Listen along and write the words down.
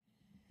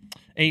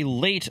a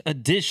late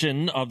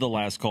edition of the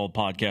Last Call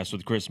podcast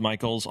with Chris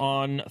Michaels.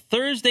 On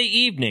Thursday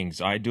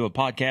evenings, I do a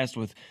podcast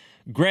with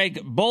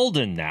Greg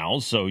Bolden now,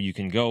 so you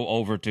can go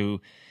over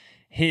to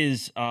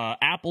his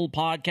Apple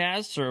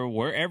Podcasts or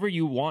wherever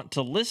you want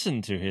to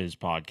listen to his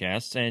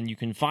podcasts, and you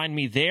can find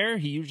me there.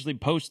 He usually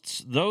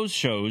posts those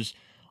shows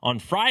on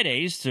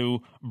Fridays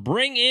to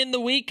bring in the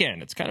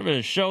weekend. It's kind of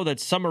a show that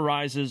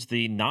summarizes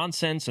the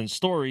nonsense and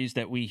stories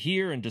that we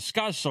hear and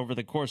discuss over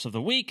the course of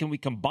the week, and we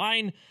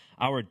combine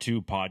our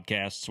two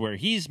podcasts where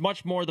he's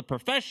much more the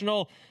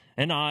professional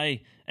and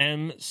I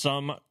am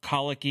some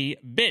colicky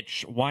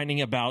bitch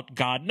whining about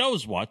God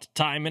knows what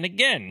time and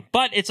again.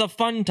 But it's a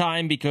fun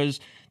time because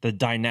the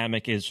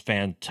dynamic is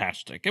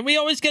fantastic. And we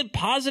always get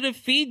positive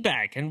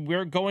feedback, and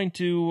we're going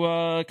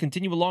to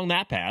continue along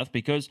that path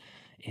because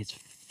it's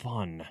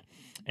fun.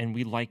 And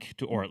we like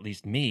to, or at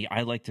least me,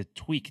 I like to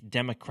tweak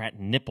Democrat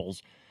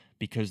nipples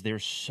because they're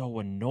so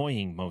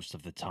annoying most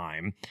of the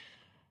time.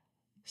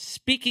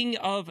 Speaking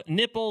of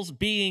nipples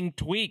being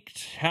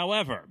tweaked,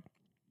 however,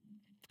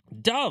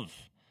 Dove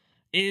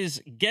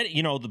is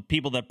getting, the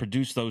people that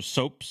produce those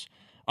soaps,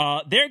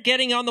 they're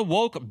getting on the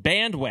woke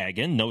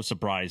bandwagon. No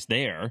surprise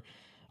there.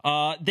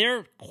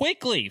 They're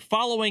quickly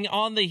following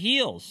on the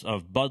heels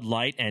of Bud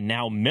Light and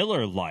now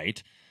Miller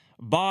Lite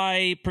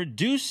by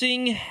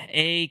producing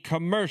a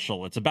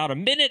commercial. It's about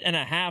 1.5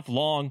 minutes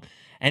long,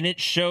 and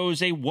it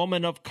shows a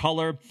woman of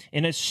color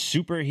in a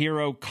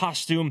superhero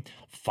costume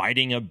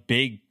fighting a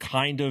big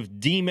kind of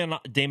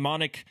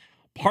demonic,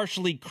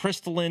 partially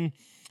crystalline,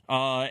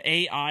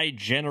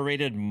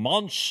 AI-generated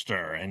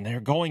monster, and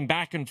they're going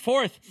back and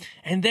forth.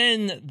 And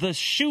then the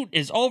shoot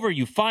is over.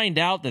 You find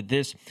out that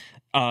this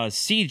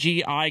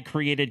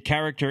CGI-created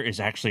character is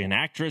actually an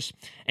actress,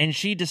 and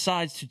she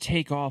decides to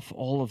take off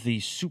all of the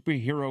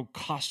superhero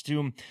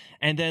costume,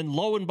 and then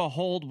lo and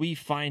behold, we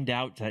find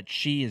out that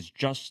she is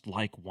just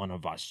like one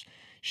of us.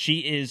 She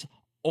is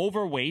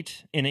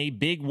overweight in a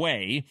big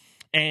way,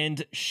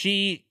 and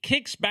she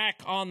kicks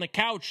back on the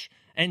couch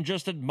and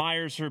just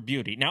admires her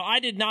beauty. Now, I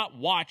did not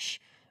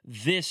watch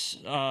this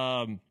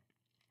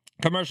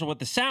commercial with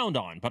the sound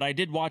on, but I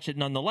did watch it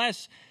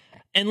nonetheless.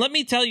 And let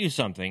me tell you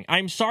something.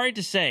 I'm sorry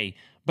to say,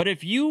 but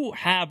if you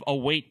have a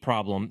weight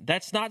problem,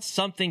 that's not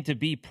something to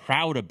be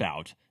proud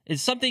about.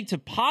 It's something to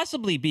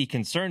possibly be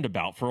concerned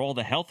about for all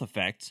the health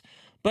effects.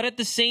 But at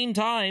the same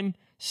time,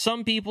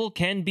 some people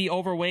can be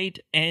overweight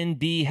and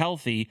be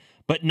healthy,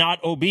 but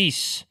not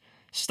obese.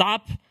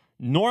 Stop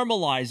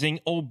normalizing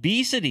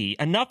obesity.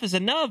 Enough is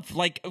enough.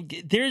 Like,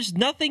 there's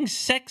nothing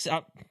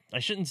I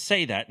shouldn't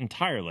say that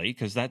entirely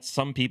because that's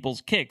some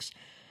people's kicks.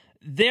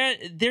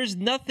 There's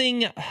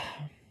nothing...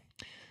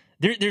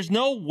 There's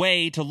no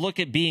way to look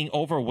at being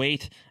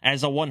overweight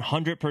as a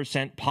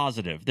 100%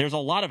 positive. There's a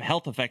lot of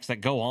health effects that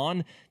go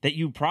on that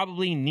you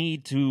probably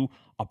need to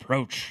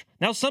approach.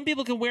 Now, some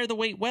people can wear the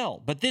weight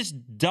well, but this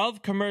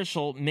Dove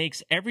commercial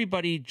makes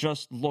everybody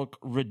just look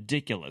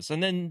ridiculous.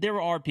 And then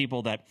there are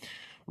people that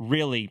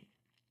really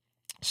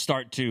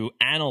start to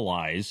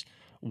analyze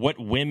what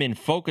women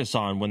focus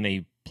on when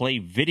they play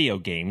video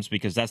games,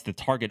 because that's the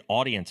target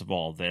audience of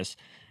all of this.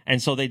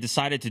 And so they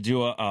decided to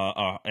do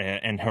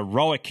an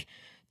heroic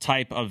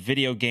type of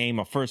video game,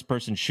 a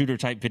first-person shooter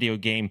type video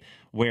game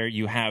where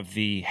you have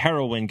the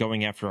heroine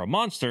going after a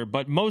monster.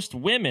 But most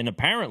women,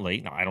 apparently,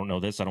 now I don't know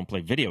this, I don't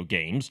play video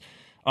games,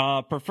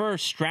 prefer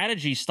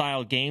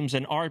strategy-style games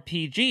and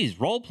RPGs,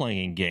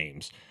 role-playing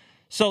games.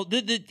 So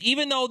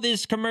even though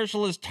this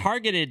commercial is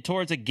targeted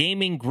towards a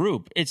gaming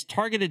group, it's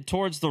targeted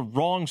towards the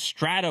wrong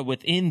strata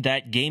within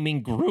that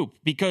gaming group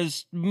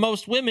because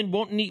most women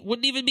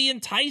wouldn't even be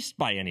enticed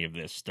by any of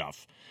this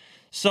stuff.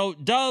 So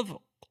Dove,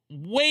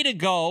 way to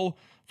go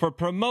for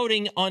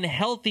promoting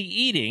unhealthy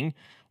eating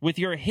with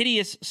your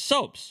hideous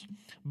soaps.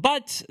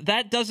 But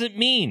that doesn't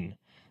mean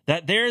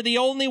that they're the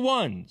only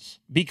ones,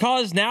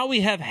 because now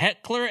we have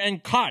Heckler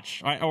and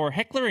Koch, or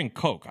Heckler and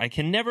Koch. I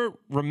can never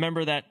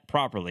remember that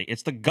properly.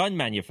 It's the gun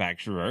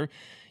manufacturer.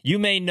 You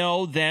may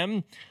know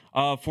them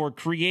for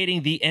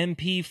creating the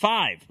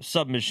MP5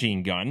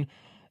 submachine gun.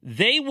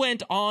 They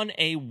went on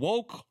a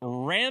woke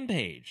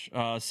rampage.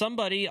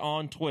 Somebody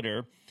on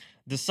Twitter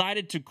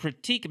decided to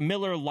critique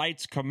Miller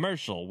Lite's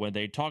commercial when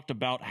they talked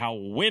about how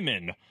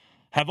women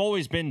have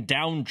always been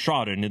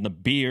downtrodden in the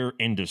beer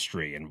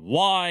industry, and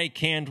why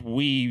can't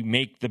we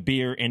make the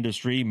beer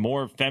industry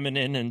more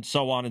feminine, and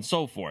so on and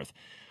so forth.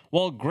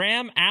 Well,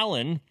 Graham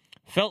Allen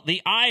felt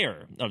the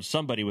ire of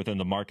somebody within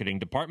the marketing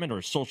department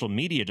or social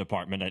media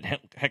department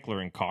at Heckler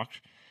and Koch.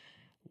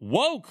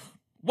 Woke,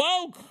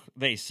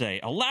 they say.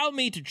 Allow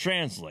me to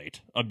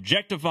translate.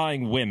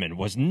 Objectifying women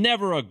was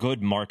never a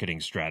good marketing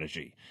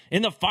strategy.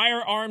 In the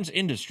firearms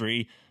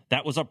industry,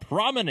 that was a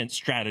prominent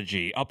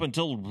strategy up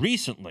until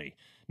recently.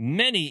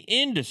 Many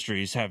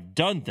industries have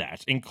done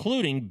that,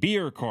 including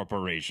beer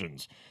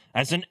corporations.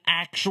 As an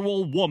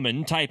actual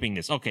woman typing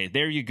this. Okay,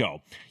 there you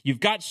go.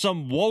 You've got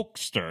some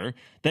wokester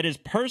that is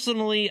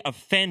personally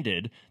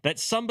offended that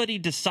somebody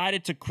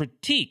decided to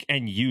critique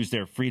and use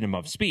their freedom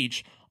of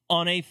speech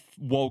on a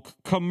woke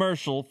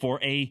commercial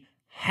for a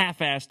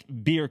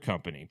half-assed beer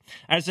company.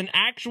 As an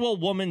actual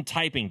woman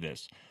typing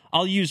this,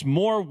 I'll use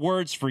more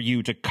words for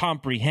you to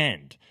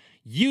comprehend.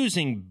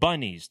 Using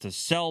bunnies to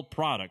sell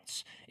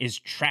products is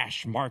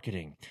trash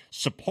marketing.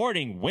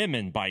 Supporting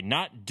women by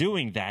not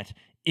doing that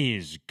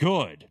is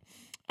good.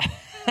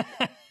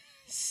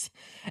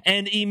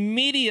 And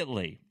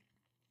immediately,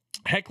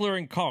 Heckler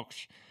and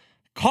Koch,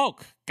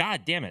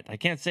 God damn it, I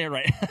can't say it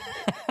right.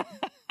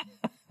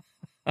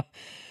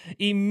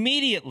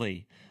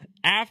 Immediately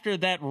after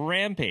that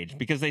rampage,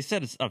 because they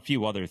said a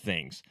few other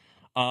things,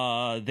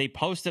 they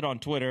posted on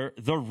Twitter,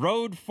 "The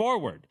road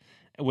forward,"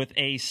 with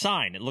a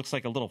sign. It looks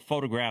like a little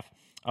photograph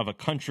of a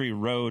country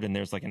road, and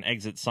there's like an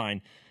exit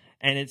sign.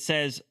 And it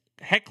says,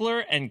 Heckler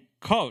and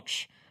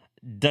Koch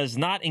does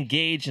not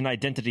engage in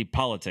identity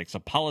politics. A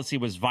policy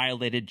was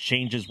violated,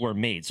 changes were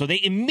made. So they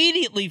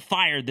immediately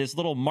fired this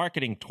little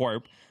marketing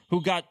twerp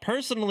who got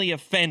personally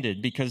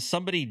offended because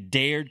somebody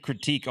dared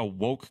critique a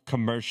woke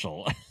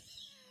commercial.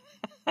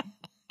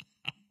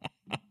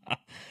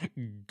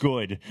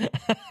 Good.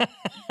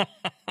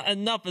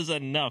 Enough is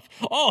enough.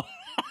 Oh,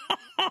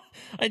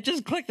 I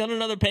just clicked on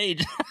another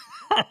page.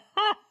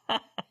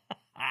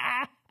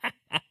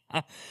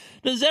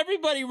 Does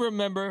everybody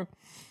remember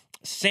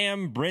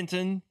Sam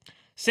Brinton?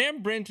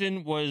 Sam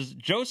Brinton was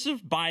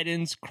Joseph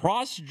Biden's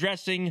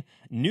cross-dressing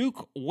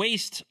nuke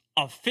waste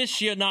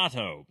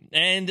aficionado.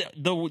 And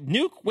the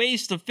nuke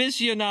waste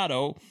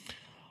aficionado,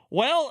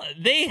 well,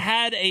 they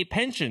had a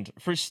penchant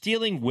for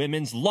stealing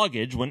women's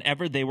luggage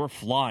whenever they were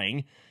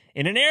flying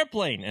in an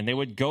airplane. And they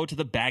would go to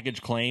the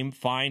baggage claim,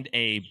 find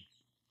a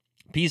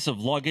piece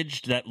of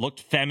luggage that looked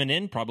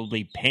feminine,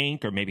 probably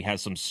pink or maybe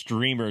has some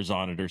streamers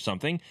on it or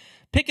something,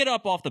 pick it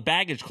up off the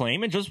baggage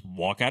claim and just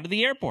walk out of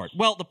the airport.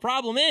 Well, the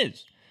problem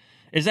is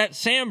that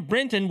Sam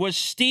Brinton was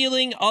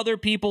stealing other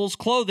people's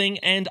clothing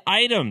and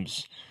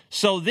items.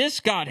 So this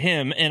got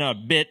him in a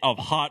bit of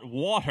hot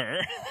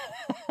water.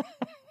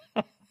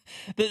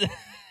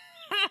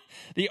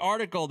 The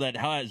article that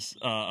has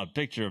a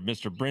picture of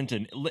Mr.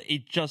 Brinton,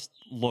 it just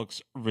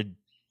looks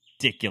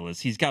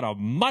ridiculous. He's got a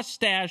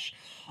mustache,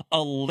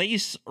 a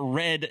lace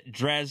red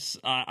dress,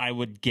 I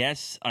would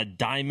guess a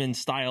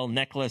diamond-style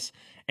necklace,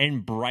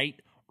 and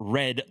bright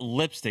red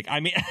lipstick. I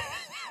mean,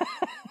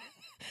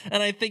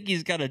 and I think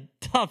he's got a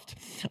tuft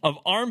of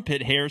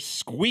armpit hair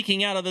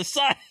squeaking out of the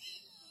side.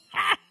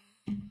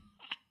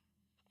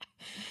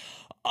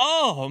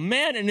 Oh,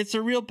 man, and it's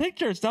a real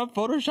picture. It's not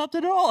photoshopped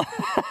at all.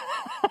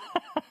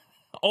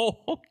 Oh,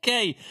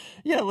 okay.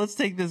 Yeah, let's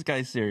take this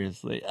guy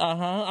seriously.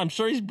 I'm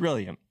sure he's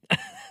brilliant.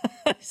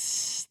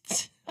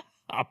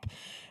 Stop.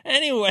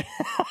 Anyway,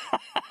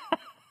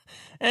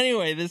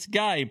 this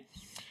guy,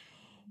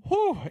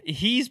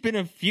 he's been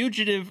a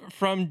fugitive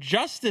from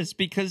justice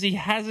because he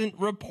hasn't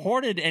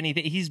reported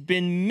anything. He's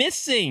been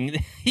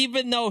missing,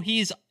 even though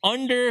he's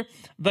under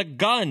the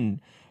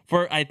gun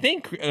for, I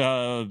think,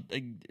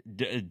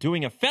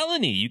 doing a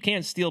felony. You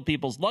can't steal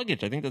people's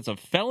luggage. I think that's a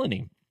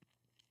felony.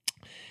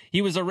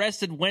 He was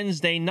arrested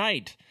Wednesday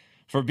night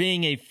for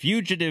being a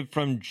fugitive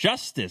from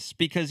justice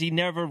because he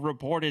never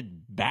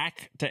reported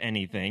back to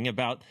anything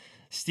about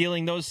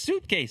stealing those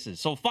suitcases.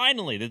 So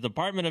finally, the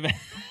Department of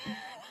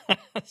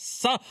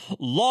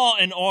Law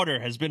and Order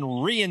has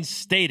been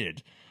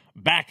reinstated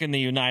back in the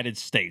United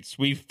States.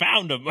 We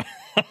found him.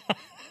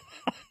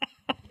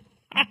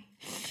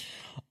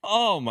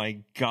 Oh,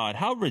 my God.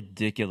 How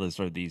ridiculous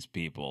are these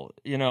people?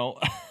 You know,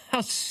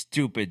 how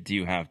stupid do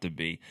you have to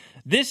be?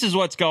 This is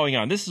what's going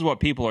on. This is what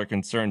people are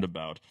concerned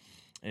about,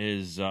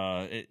 is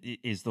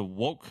the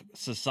woke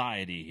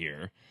society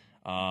here,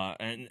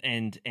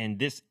 and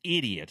this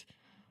idiot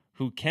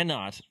who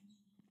cannot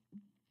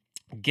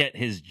get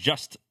his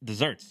just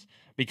desserts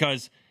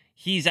because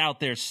he's out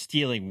there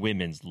stealing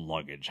women's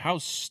luggage. How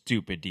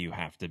stupid do you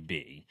have to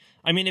be?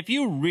 I mean, if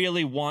you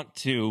really want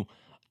to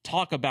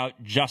talk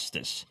about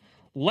justice,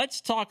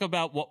 let's talk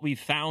about what we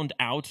found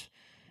out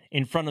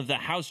in front of the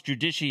House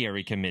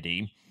Judiciary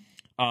Committee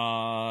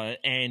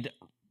and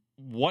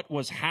what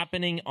was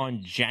happening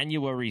on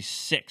January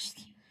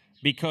 6th.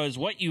 Because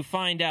what you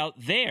find out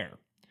there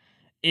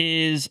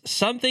is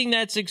something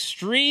that's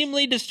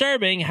extremely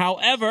disturbing.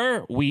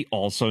 However, we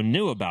also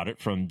knew about it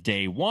from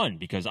day one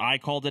because I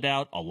called it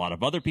out. A lot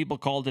of other people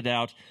called it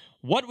out.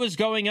 What was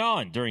going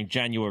on during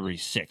January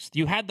 6th?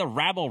 You had the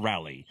rabble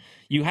rally.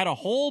 You had a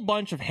whole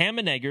bunch of ham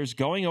and eggers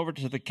going over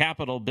to the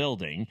Capitol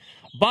building,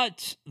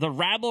 but the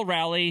rabble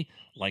rally,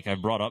 like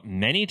I've brought up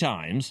many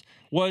times,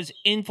 was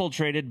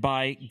infiltrated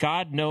by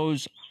God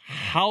knows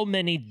how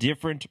many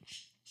different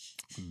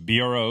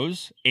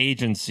bureaus,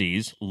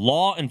 agencies,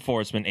 law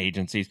enforcement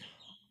agencies.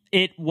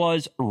 It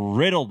was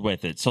riddled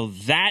with it. So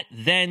that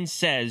then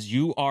says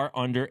you are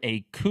under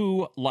a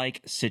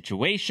coup-like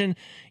situation.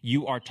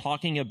 You are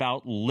talking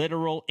about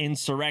literal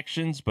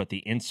insurrections, but the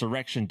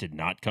insurrection did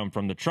not come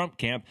from the Trump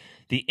camp.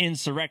 The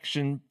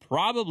insurrection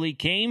probably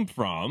came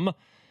from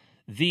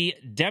the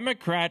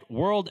Democrat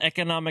World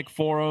Economic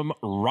Forum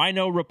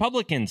Rhino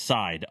Republican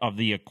side of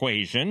the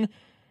equation.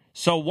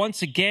 So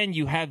once again,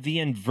 you have the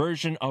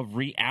inversion of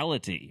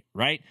reality,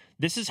 right?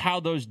 This is how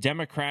those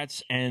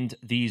Democrats and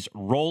these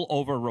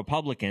rollover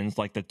Republicans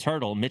like the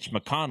turtle, Mitch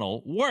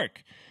McConnell,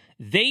 work.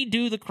 They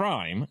do the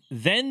crime,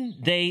 then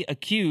they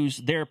accuse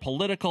their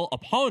political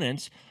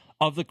opponents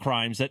of the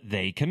crimes that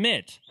they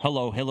commit.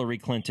 Hello, Hillary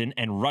Clinton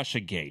and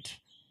Russiagate,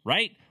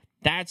 right?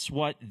 That's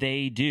what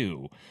they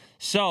do.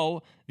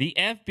 So the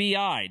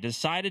FBI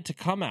decided to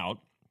come out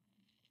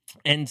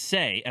and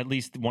say, at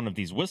least one of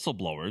these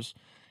whistleblowers,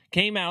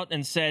 came out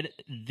and said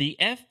the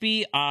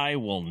FBI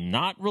will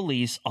not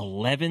release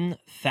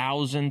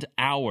 11,000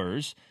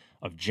 hours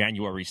of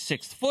January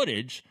 6th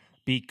footage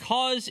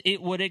because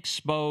it would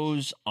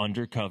expose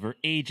undercover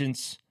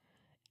agents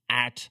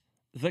at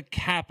the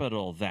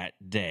Capitol that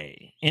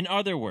day. In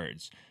other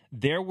words,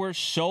 there were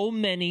so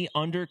many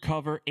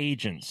undercover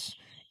agents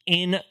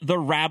in the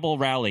rabble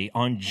rally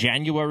on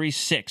January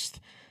 6th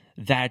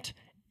that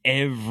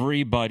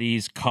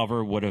everybody's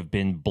cover would have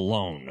been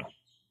blown.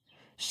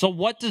 So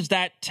what does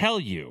that tell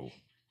you?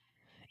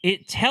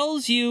 It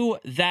tells you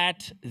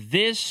that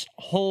this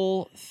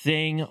whole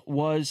thing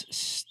was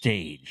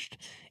staged.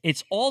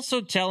 It's also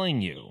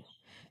telling you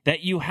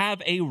that you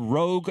have a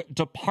rogue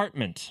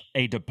department,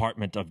 a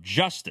Department of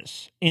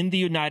Justice in the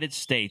United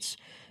States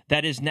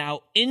that is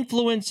now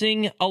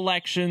influencing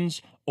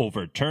elections,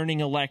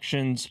 overturning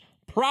elections,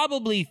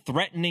 probably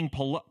threatening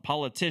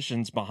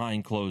politicians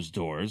behind closed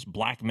doors,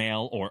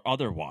 blackmail or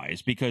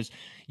otherwise, because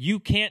you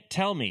can't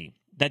tell me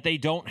that they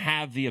don't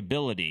have the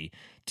ability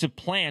to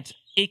plant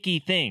icky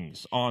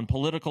things on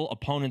political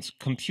opponents'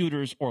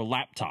 computers or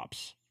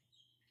laptops.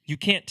 You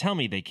can't tell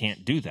me they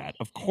can't do that.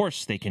 Of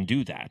course they can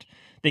do that.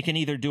 They can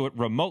either do it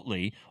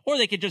remotely, or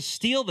they could just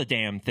steal the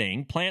damn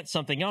thing, plant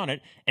something on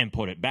it, and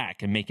put it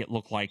back and make it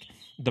look like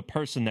the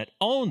person that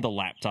owned the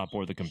laptop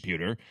or the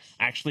computer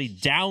actually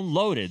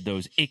downloaded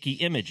those icky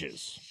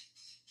images.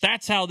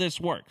 That's how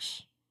this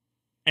works.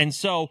 And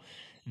so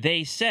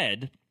they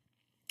said,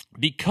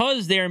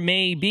 because there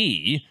may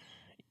be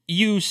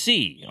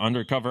UC,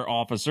 undercover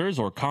officers,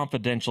 or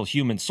confidential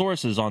human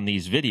sources on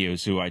these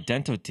videos whose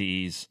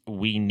identities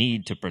we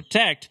need to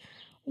protect,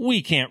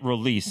 we can't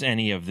release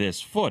any of this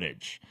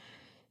footage.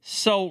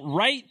 So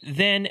right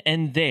then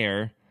and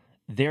there,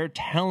 they're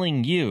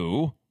telling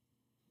you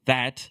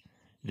that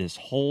this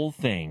whole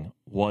thing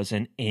was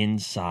an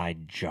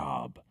inside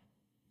job.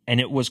 And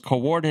it was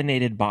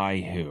coordinated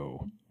by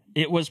who?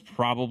 It was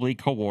probably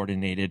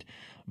coordinated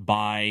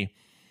by,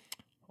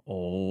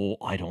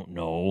 I don't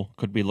know.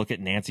 Could we look at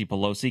Nancy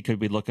Pelosi?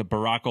 Could we look at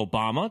Barack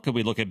Obama? Could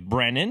we look at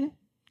Brennan?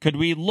 Could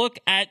we look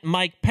at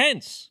Mike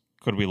Pence?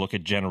 Could we look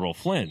at General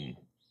Flynn?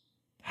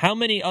 How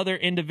many other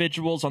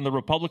individuals on the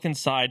Republican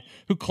side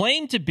who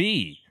claim to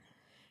be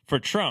for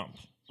Trump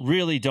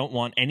really don't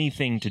want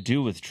anything to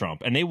do with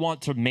Trump, and they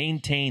want to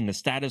maintain the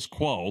status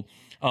quo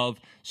of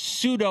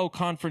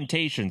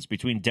pseudo-confrontations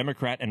between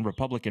Democrat and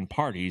Republican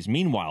parties?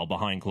 Meanwhile,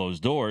 behind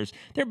closed doors,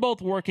 they're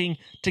both working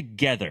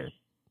together.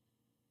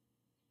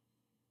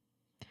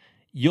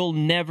 You'll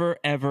never,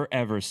 ever,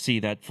 ever see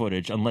that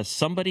footage unless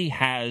somebody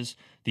has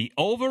the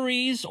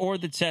ovaries or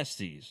the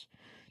testes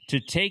to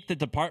take the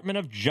Department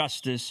of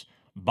Justice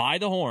by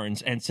the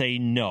horns and say,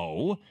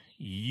 no,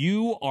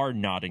 you are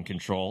not in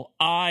control.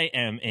 I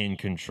am in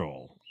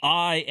control.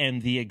 I am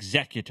the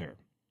executor.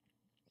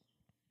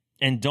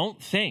 And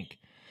don't think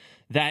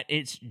that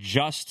it's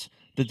just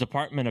the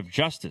Department of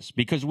Justice,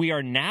 because we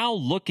are now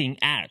looking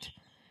at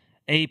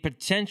a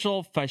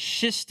potential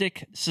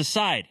fascistic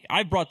society.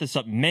 I've brought this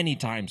up many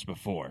times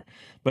before,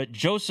 but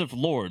Joseph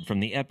Lord from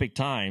the Epic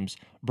Times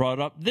brought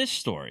up this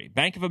story.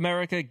 Bank of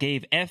America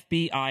gave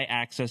FBI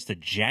access to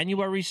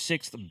January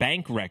 6th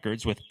bank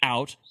records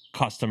without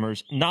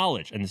customers'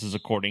 knowledge. And this is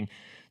according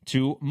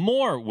to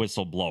more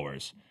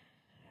whistleblowers.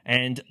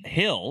 And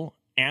Hill,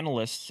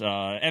 analyst,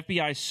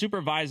 FBI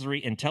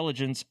supervisory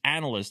intelligence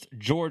analyst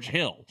George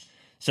Hill,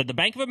 said the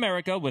Bank of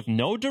America, with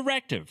no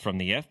directive from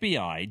the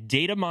FBI,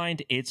 data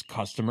mined its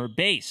customer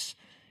base.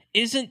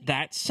 Isn't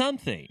that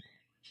something?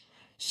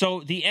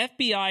 So the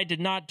FBI did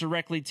not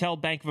directly tell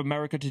Bank of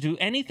America to do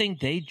anything.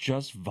 They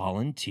just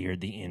volunteered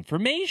the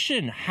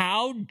information.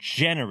 How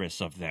generous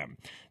of them.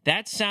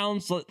 That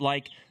sounds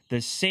like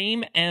the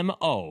same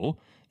MO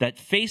that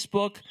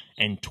Facebook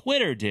and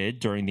Twitter did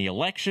during the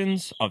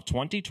elections of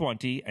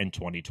 2020 and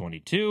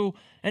 2022,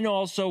 and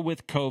also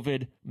with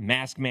COVID,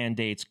 mask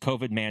mandates,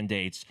 COVID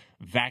mandates,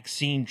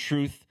 vaccine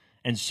truth,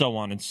 and so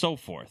on and so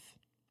forth.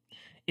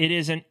 It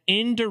is an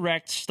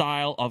indirect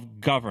style of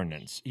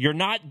governance. You're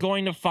not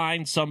going to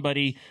find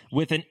somebody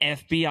with an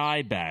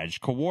FBI badge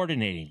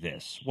coordinating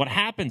this. What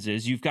happens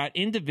is you've got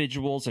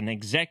individuals and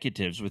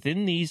executives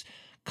within these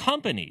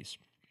companies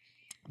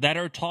that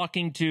are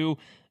talking to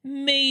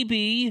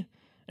maybe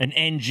an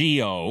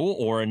NGO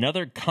or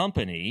another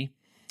company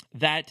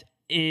that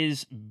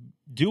is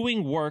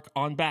doing work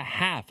on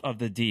behalf of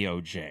the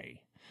DOJ.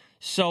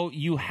 So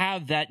you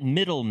have that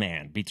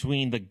middleman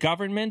between the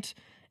government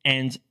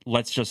and,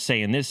 let's just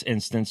say in this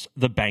instance,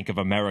 the Bank of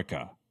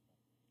America.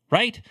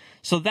 right?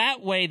 So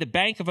that way the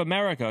Bank of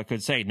America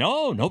could say,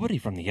 no, nobody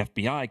from the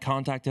FBI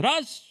contacted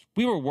us.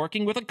 We were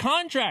working with a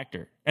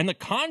contractor, and the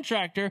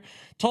contractor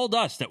told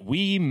us that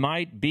we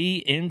might be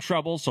in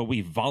trouble, so we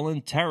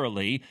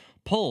voluntarily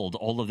pulled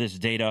all of this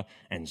data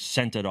and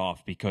sent it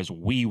off because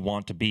we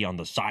want to be on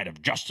the side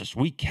of justice.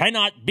 We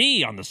cannot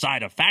be on the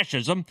side of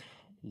fascism.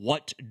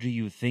 What do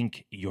you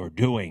think you're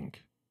doing?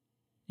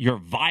 You're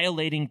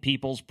violating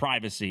people's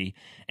privacy,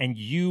 and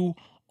you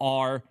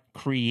are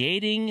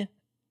creating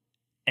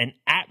an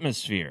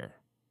atmosphere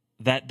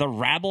that the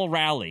rabble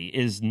rally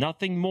is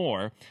nothing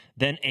more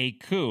than a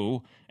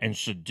coup and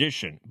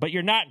sedition. But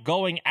you're not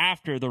going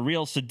after the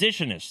real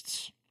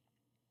seditionists.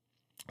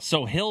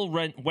 So Hill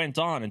went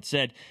on and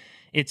said,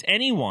 it's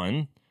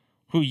anyone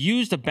who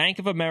used a Bank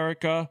of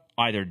America,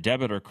 either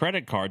debit or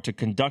credit card, to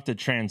conduct a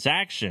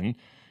transaction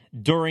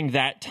during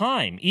that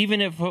time,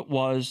 even if it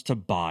was to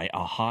buy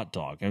a hot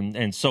dog.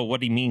 And so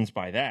what he means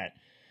by that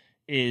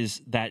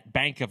is that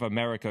Bank of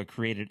America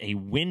created a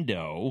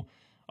window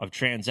of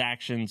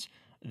transactions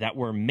that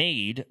were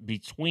made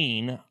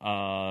between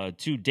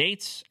two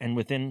dates and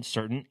within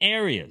certain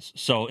areas.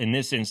 So in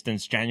this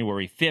instance,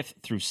 January 5th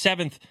through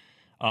 7th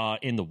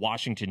in the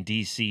Washington,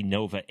 D.C.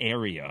 Nova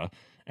area,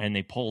 and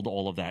they pulled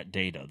all of that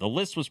data. The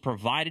list was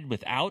provided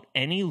without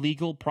any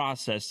legal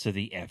process to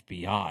the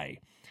FBI.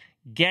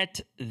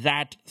 Get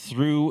that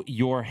through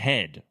your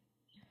head.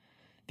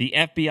 The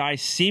FBI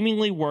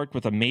seemingly worked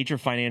with a major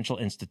financial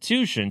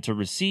institution to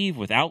receive,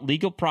 without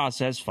legal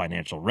process,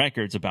 financial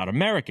records about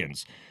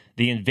Americans.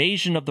 The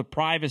invasion of the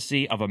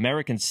privacy of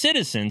American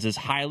citizens is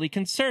highly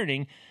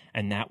concerning,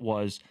 and that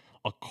was,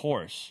 of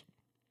course,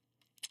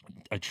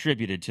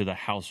 attributed to the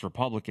House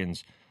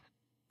Republicans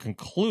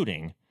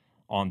concluding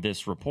on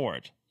this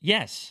report.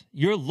 Yes,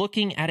 you're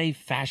looking at a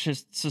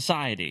fascist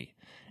society,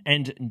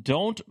 and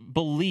don't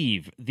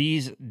believe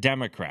these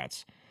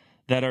Democrats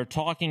that are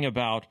talking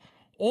about,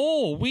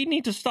 oh, we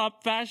need to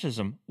stop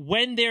fascism,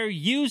 when they're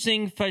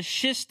using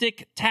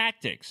fascistic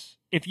tactics.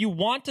 If you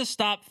want to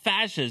stop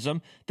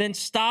fascism, then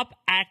stop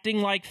acting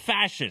like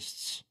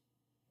fascists.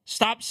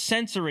 Stop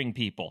censoring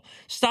people.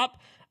 Stop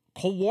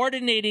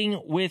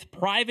coordinating with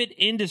private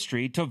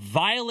industry to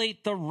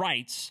violate the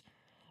rights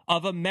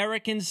of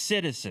American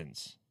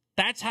citizens.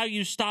 That's how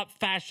you stop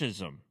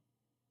fascism.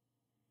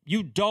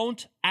 You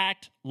don't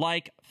act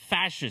like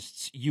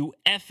fascists, you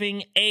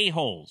effing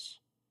a-holes.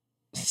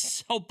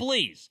 So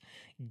please,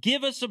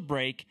 give us a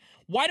break.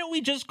 Why don't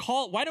we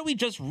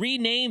just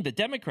rename the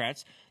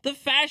Democrats the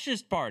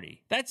Fascist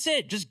Party? That's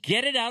it. Just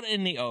get it out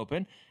in the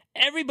open.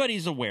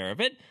 Everybody's aware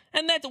of it,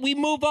 and that we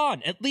move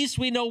on. At least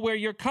we know where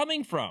you're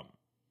coming from.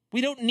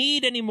 We don't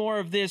need any more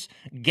of this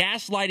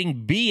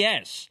gaslighting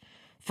BS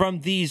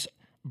from these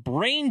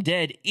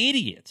brain-dead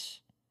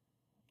idiots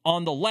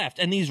on the left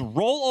and these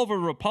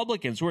rollover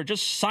Republicans who are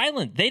just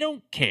silent. They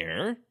don't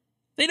care.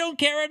 They don't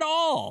care at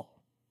all.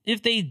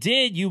 If they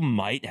did, you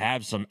might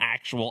have some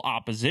actual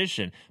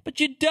opposition, but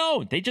you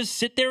don't. They just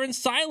sit there in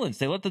silence.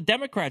 They let the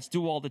Democrats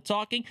do all the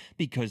talking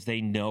because they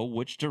know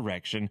which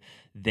direction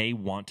they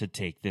want to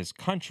take this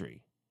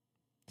country.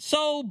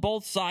 So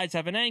both sides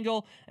have an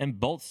angle, and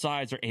both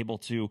sides are able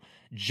to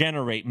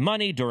generate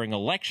money during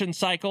election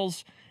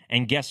cycles.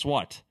 And guess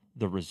what?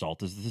 The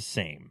result is the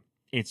same.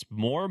 It's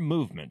more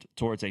movement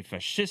towards a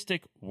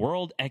fascistic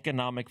World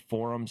Economic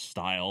Forum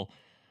style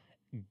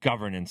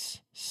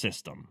governance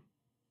system.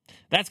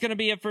 That's going to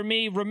be it for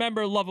me.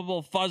 Remember,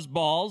 lovable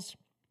fuzzballs,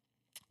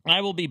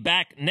 I will be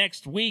back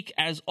next week,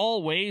 as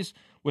always,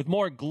 with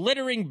more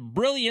glittering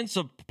brilliance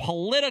of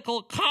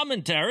political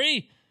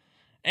commentary.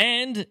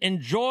 And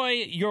enjoy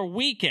your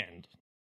weekend.